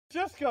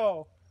Just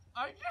go.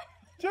 I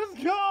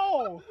Just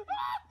go.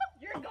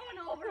 You're going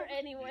over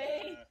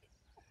anyway.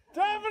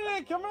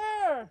 Dominic, come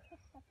here.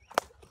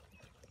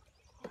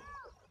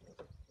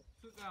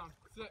 Sit down.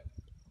 Sit.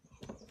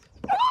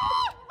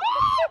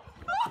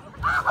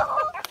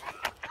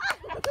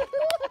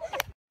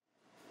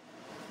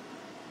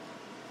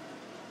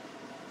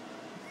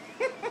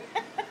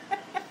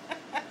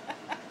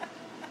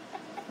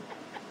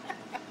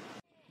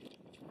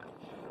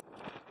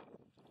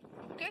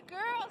 Good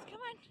girls,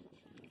 come on.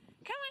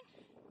 Come on.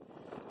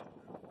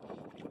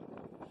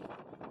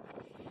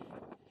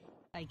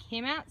 I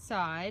came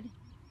outside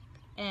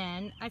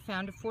and I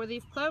found a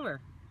 4-leaf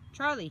clover.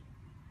 Charlie,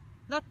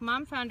 look,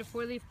 Mom found a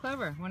 4-leaf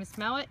clover. Want to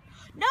smell it?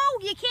 No,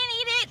 you can't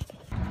eat it!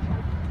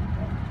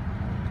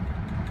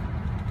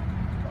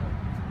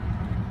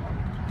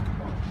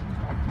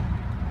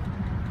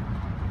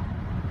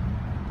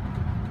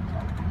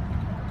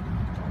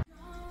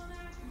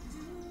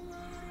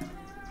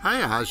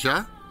 Hi,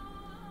 Asha.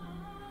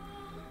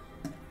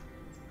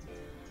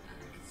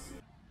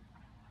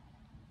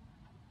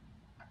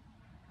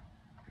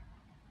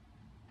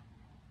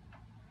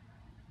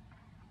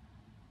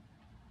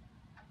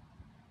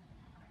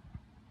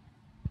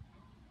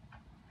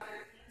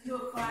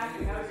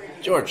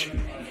 George.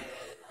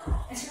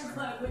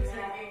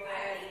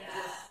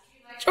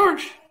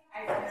 George.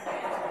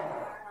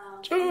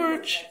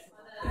 George.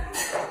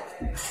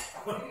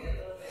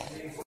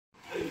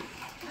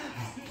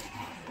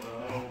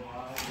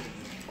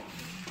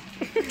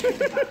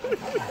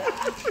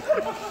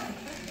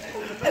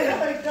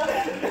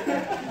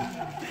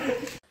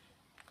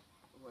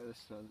 Why this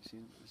sound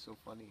seems so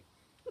funny?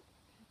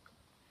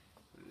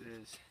 It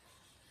is.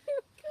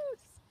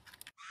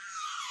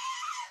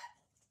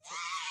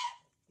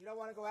 You don't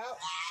want to go out?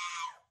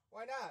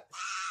 Why not?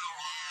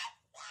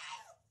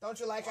 Don't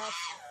you like out?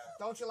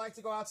 Don't you like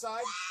to go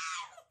outside?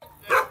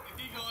 If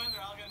you go in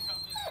there, I'll get in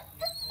trouble.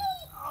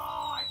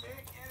 Oh, I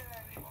can't get it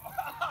anymore.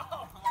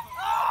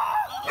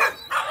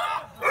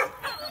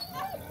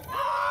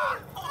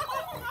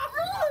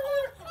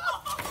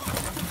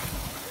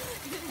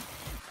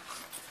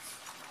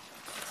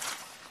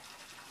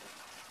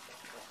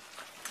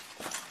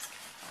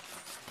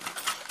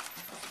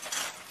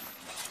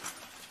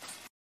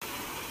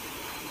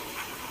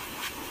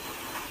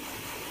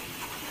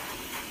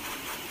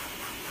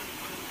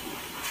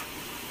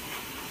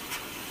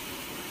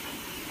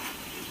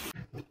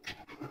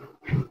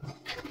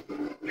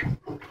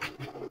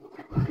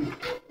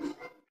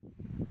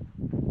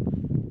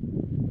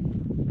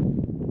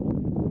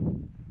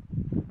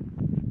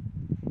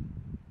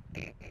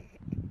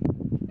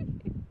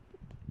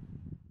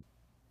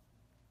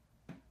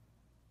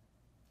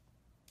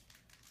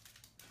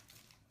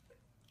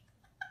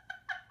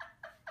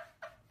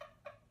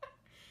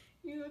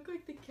 You look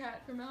like the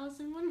cat from Alice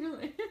in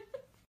Wonderland.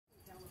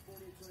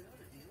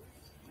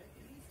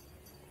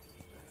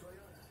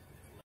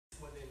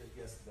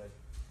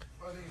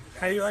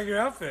 How do you like your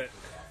outfit?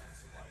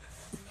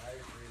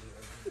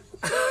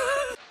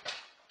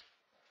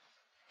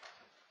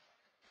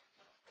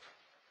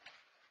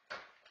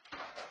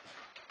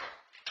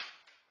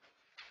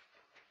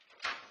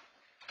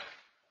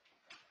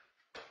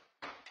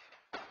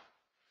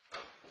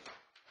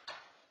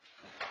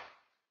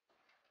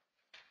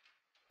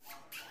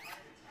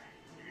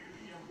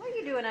 What are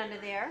you doing under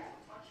there?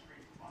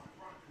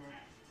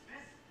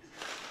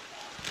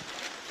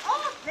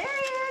 Oh, there he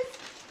is.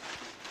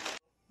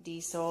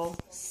 Diesel,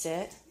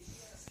 sit,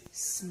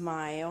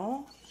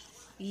 smile.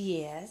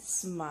 Yes,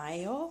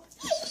 smile.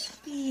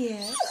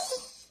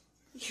 Yes.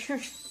 You're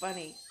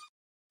funny.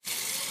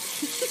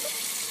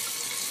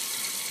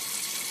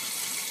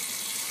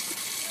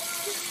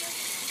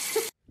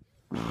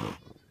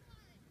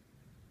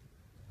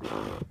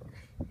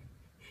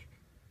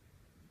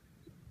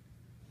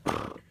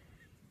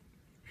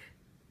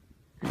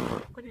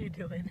 What are you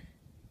doing?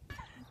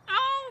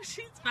 Oh,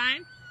 she's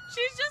fine.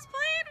 She's just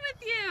playing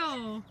with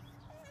you.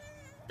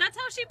 That's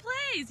how she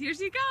plays. Here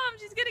she comes.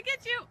 She's gonna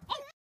get you. Oh.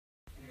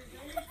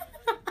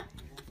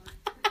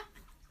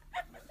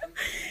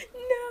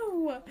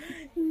 No,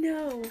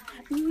 no,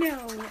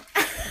 no,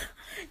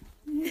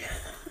 no.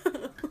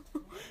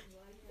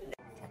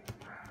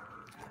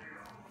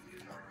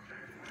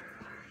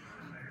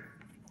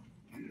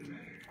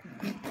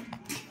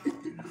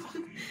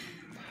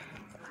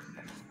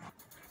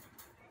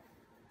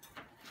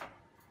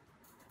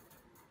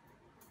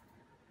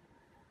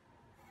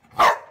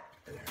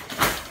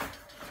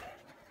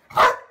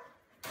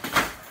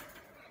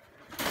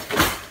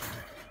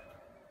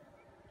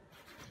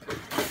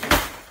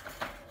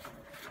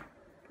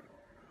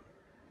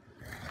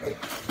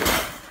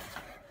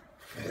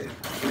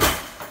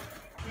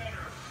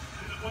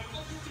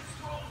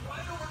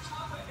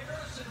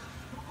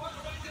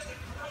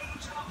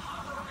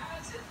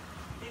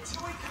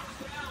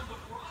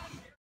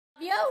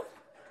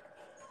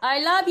 I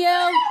love you.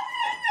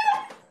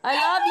 I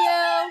love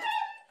you.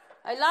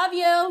 I love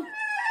you.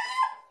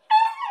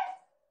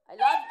 I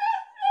love you.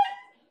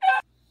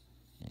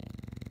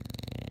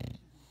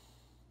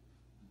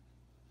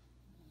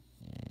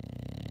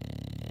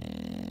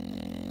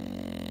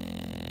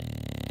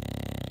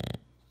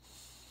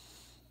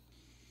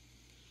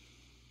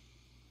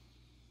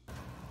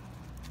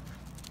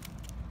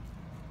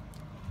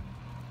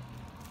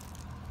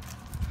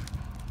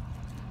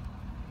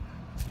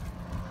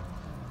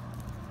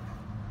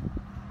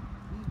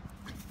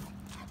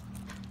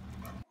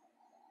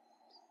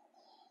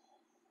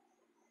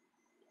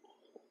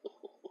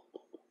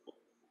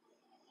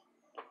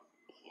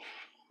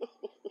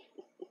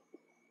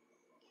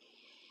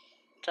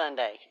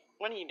 Sunday.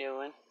 What are you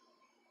doing?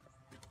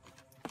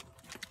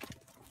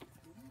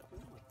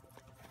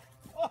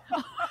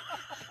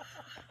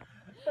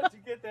 Did you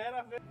get that?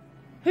 I bet.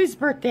 Whose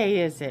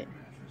birthday is it?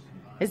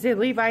 Is it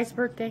Levi's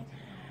birthday?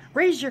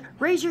 Raise your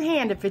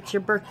hand if it's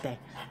your birthday.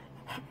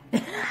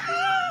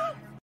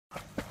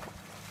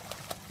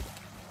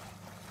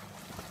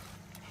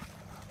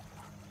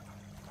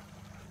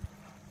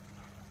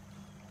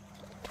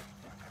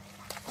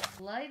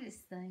 Latest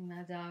thing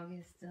my dog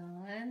has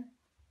done.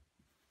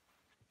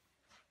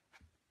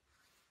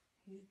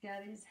 He's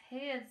got his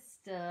head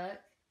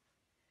stuck.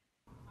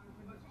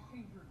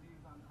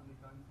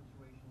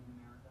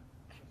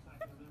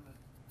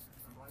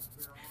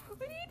 What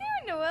are you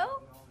doing,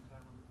 Noel?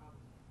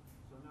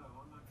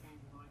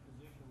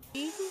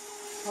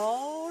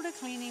 All the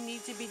cleaning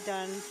needs to be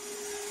done.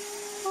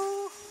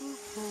 Ooh, ooh,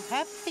 ooh.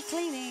 Happy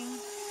cleaning.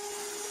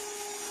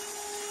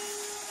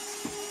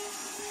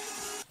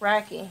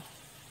 Rocky,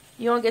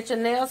 you want to get your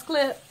nails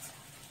clipped?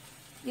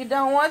 You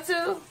don't want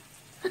to?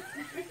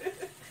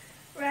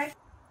 Right.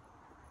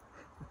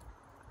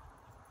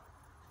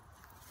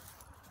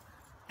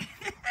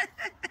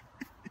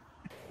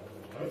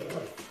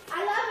 I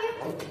love you.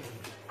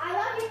 I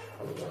love you.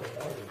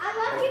 I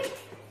love you.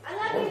 I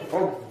love you.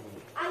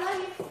 I love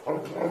you.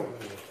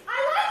 I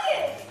love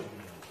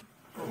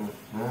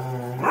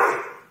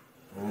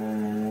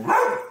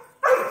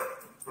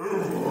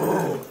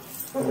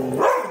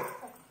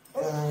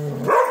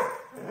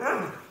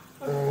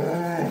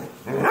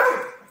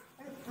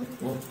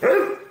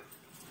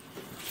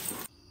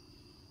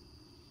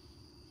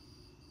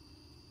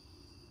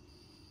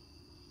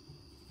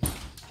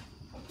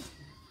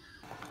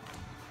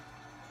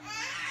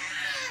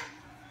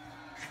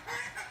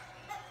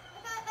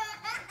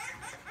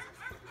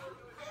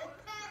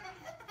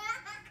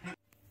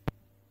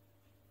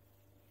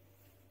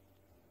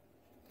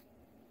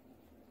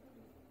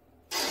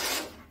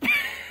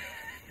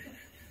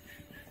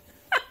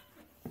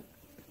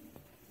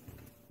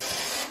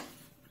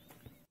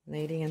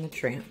Lady and the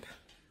Tramp.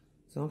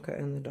 Zonka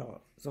and the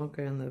dog. Zonka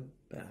and the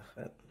bath.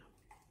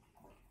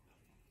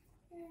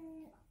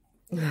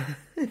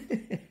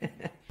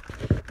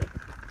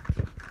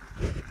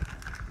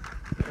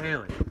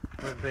 Bailey.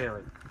 Where's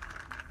Bailey?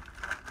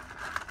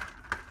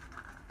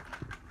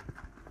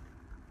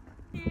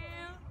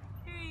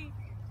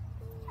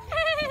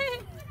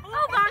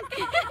 Oh,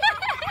 Bonky.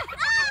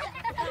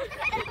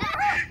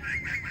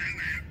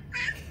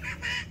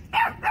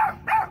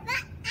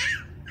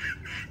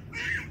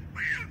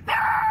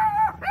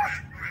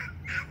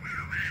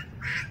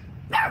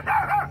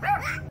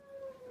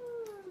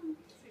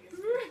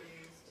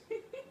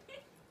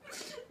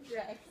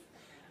 Jack,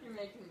 you're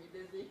making me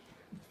dizzy.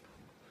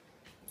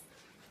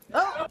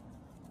 Oh!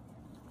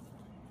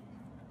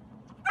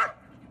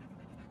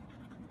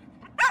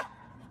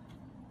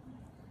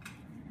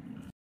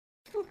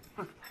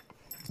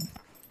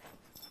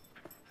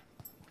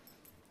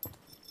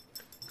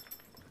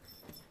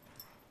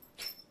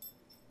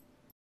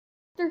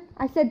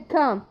 I said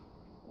come.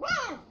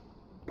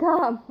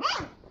 Come.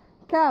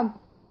 Come.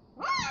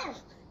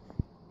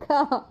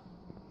 Come.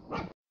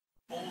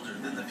 Older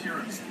than the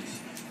Puritans.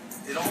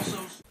 It also...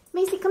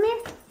 Macy, come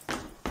here.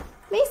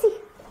 Macy.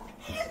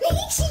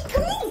 Macy,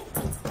 come here.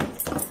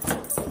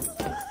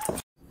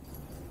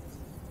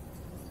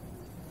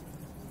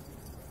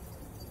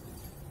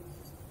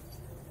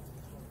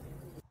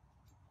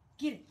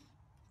 Get it.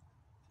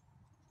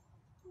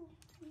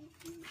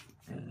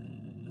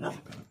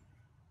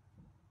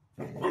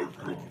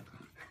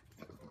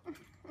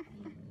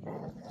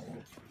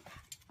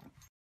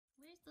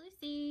 Where's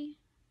Lucy?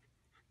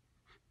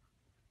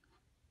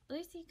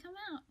 Lucy, come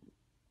out.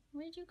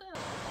 Where'd you go?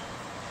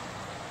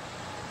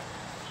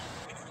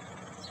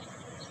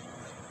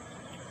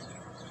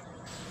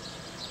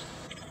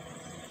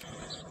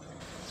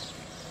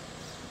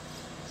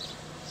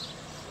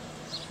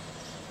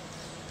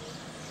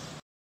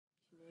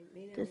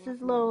 This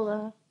is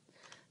Lola.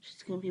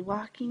 She's going to be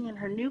walking in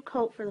her new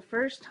coat for the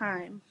first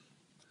time.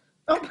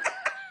 Oh! Did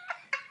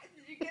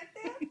you get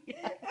that?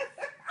 Yes.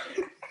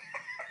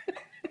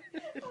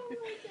 Oh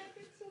my God,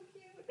 it's so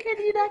cute. Can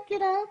you not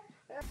get up?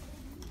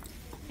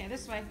 Okay,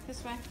 this way,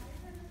 this way.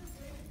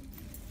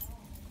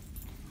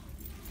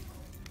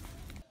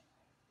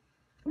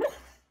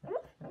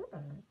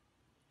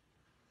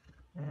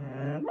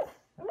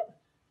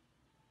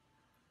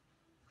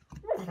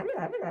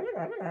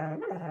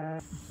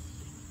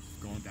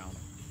 Going down.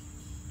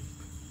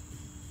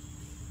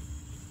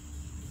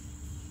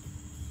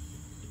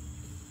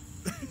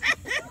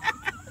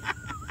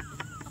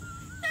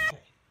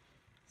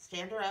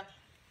 Stand her up.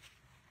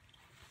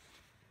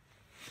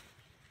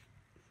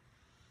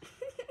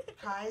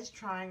 Kai is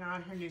trying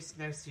on her new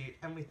snowsuit,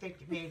 and we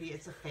think maybe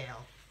it's a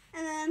fail.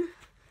 And then...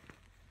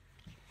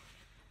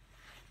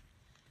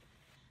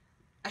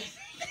 I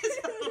think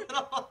it's a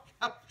little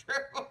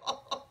uncomfortable.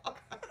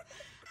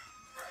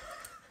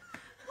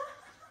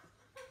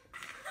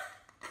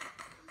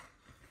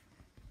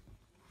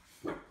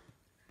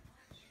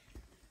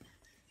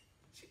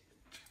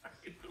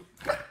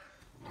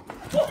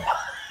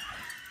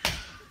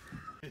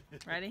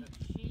 Ready?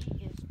 She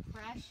is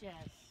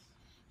precious.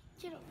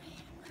 Get over here.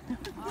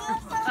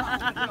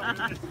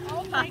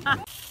 Oh my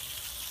God.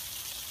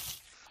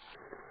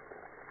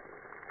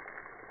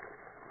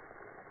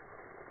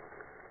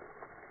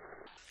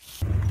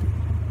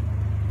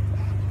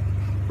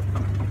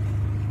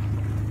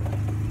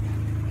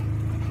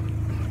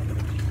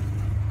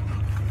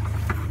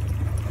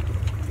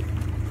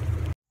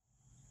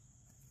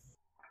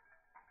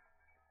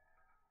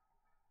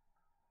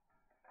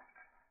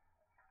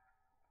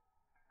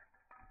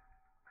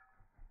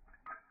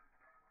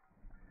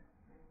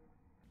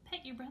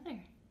 Pet your brother.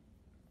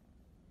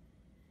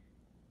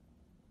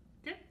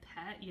 Good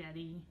pet,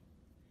 Yeti.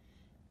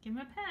 Give him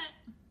a pet.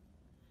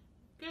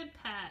 Good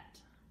pet.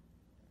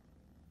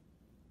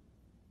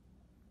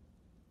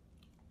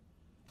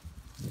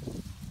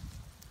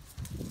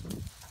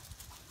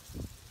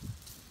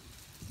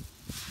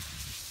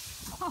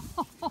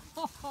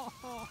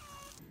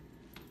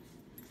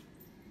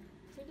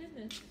 Who did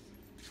this?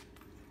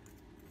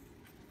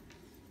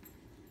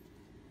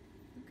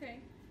 Okay,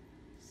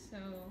 so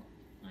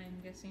I'm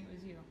guessing it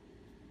was you.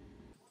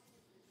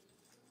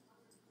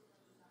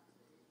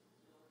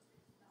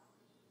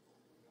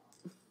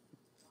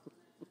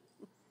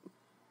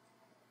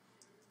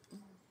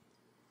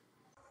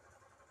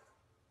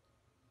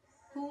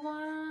 Who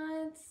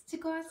wants to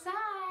go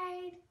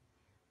outside?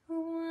 Who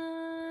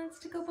wants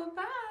to go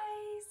bye-byes?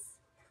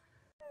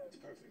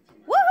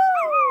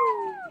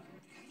 Woohoo!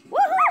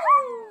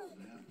 Woohoo!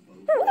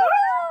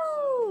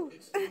 Woohoo!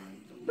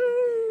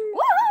 Woohoo!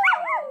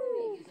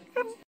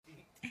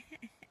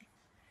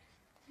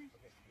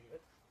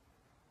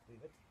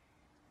 Leave it.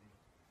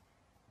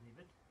 Leave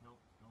it. No,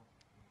 no.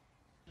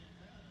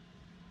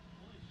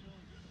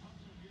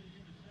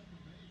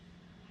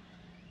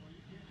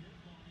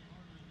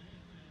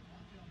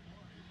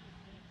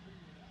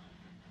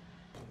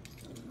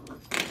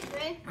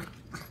 Ready?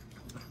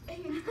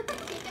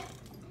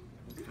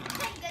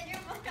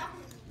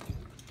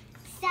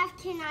 Steph,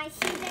 can I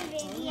see the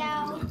video?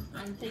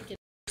 I'm thinking.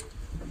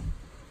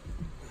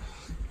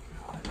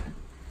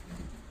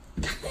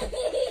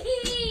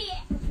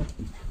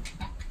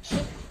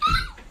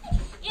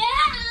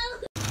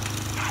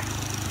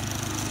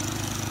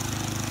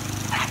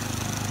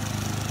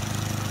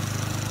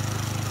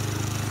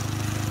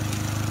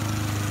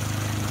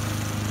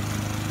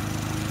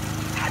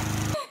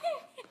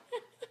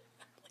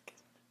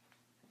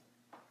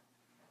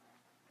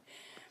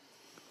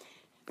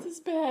 This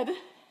is bad.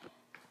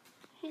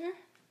 Here.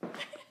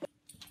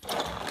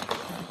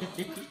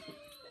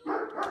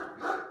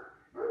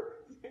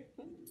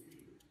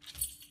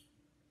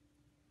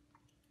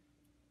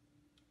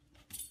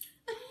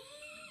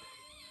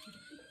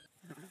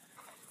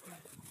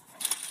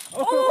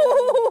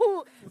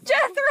 Oh!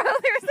 Jethro,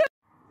 there's a... Is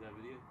that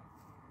video?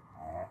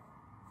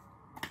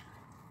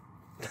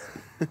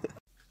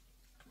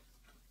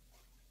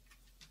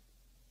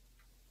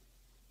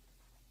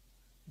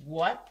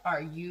 What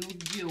are you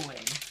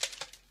doing?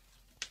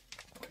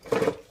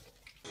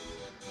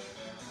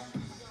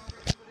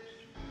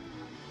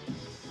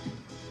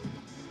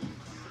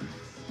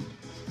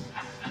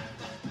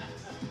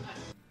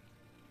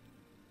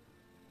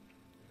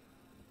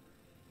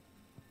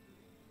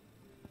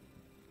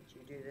 Did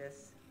you do this?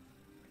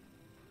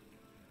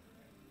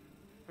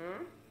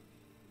 Hmm?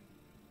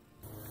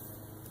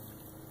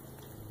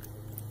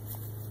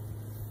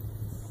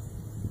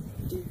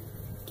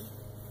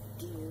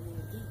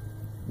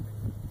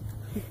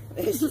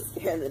 She's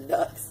scaring the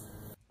ducks.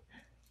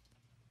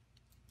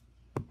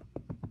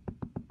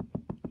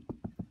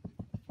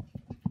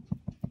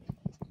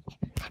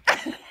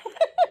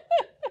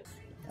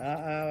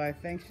 Uh-oh, I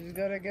think she's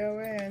gonna go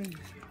in.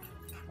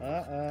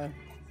 Uh-oh.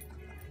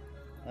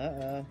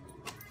 Uh-oh.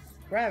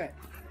 Grab it.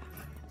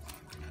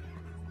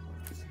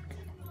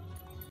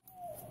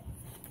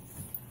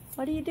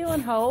 What are you doing,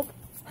 Hope?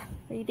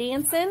 Are you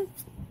dancing?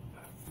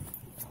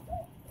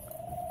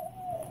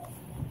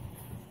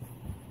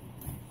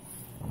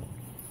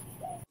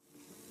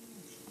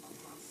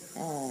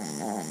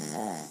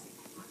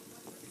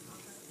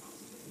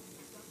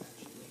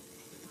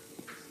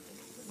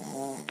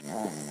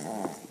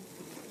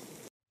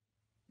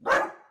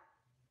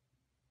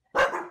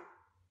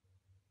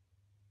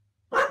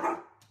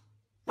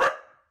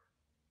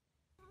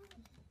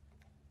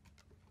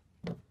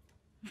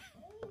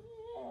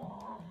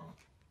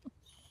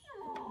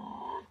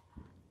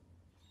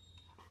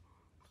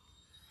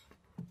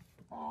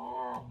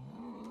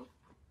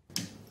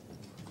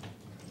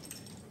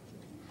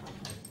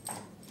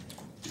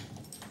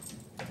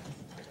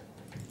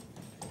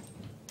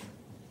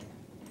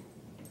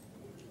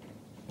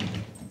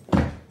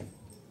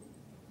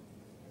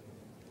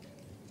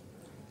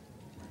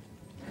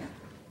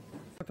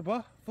 Want the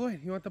ball? Floyd,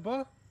 you want the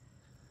ball?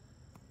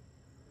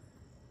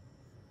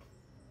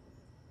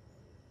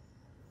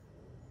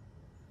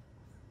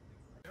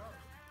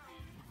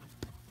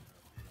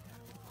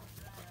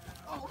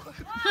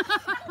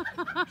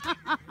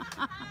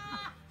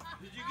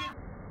 Did you get...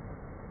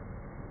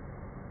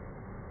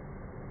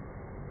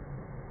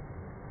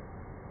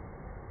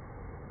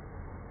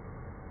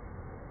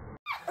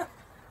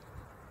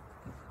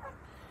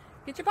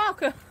 Get your ball,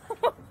 Kona.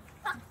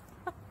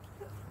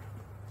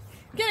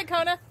 Get it,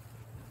 Kona.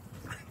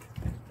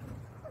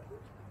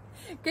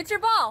 Get your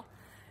ball.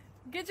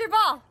 Get your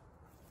ball.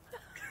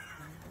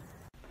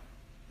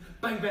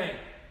 Bang, bang.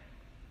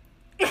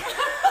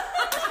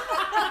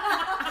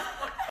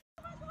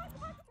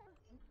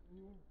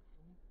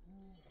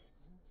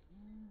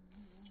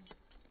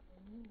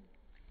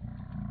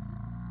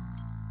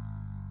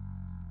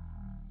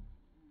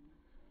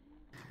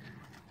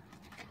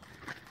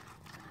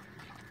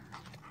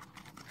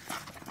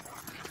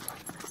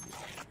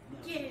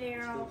 Get it,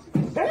 Arrow.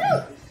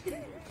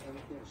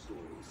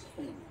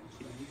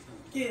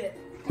 Get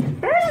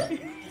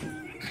it.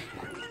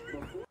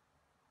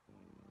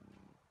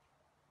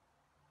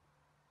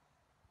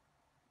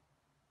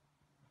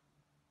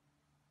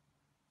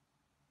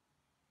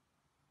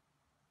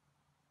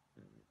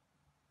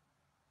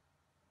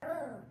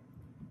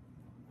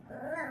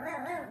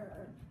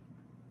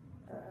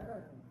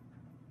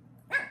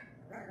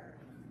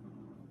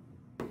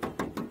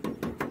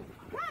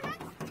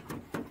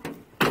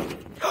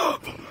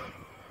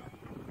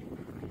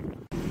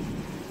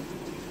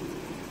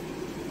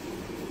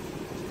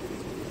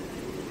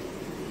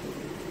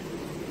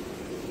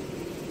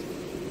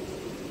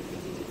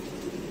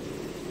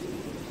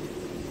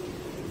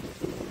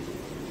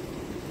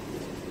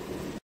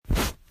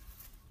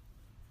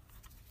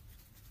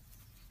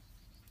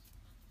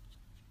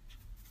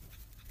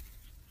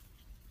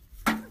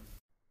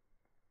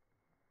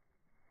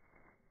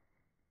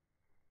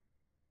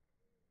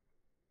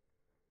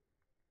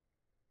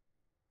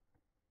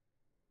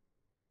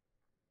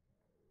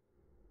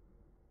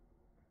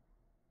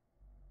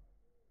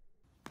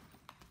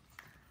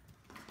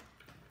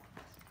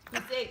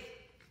 Lucy.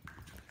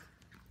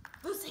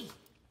 Lucy.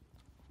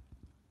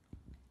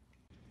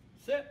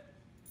 Sit.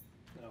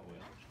 Oh,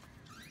 well.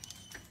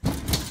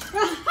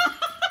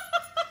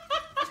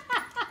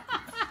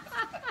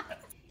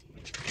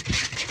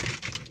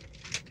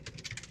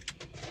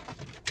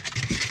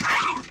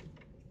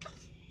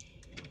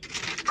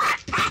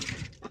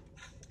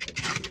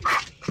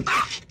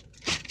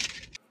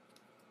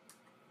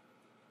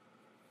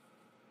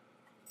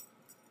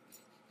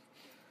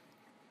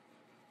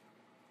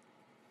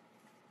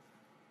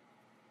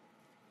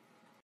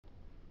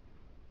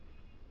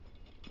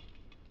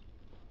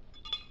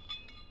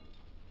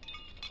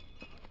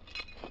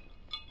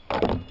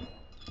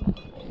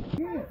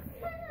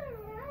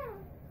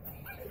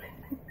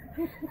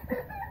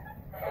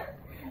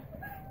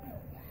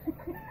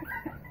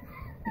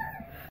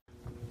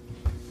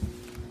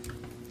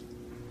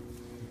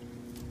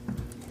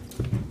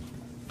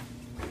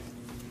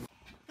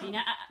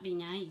 Be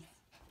nice.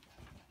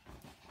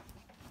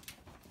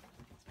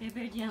 Is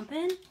Bear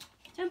jumping?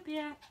 Jump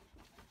here.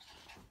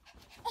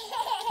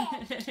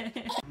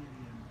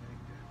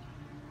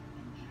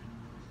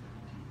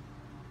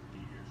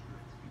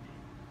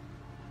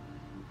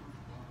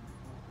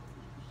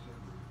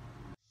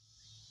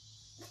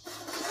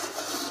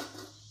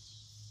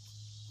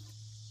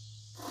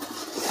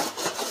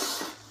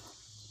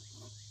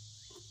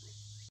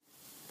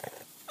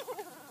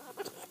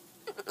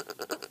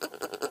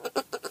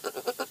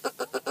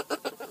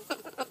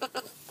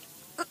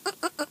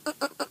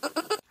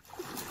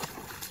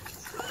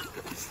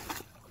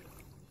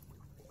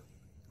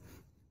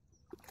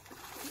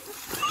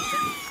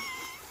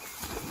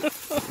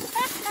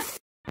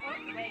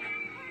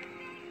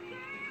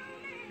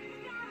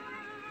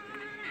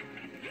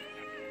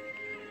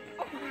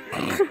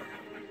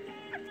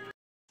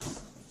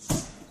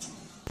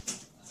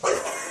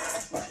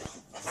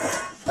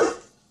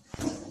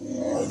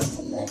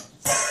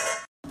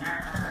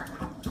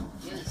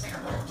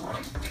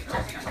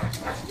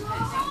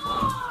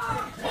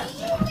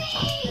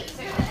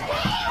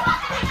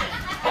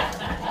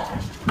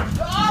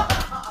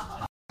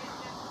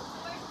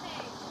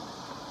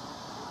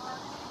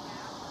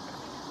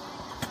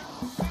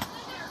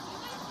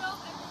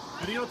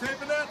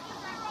 Videotaping that?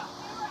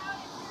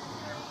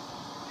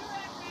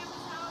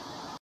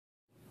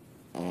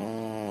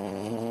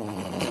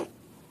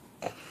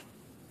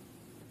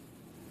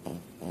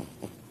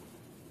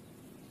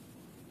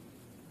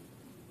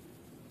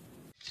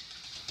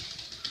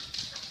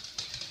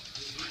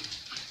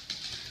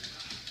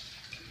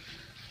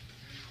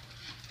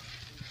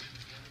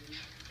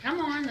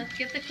 Come on, let's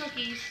get the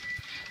cookies.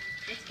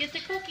 Let's get the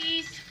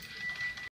cookies.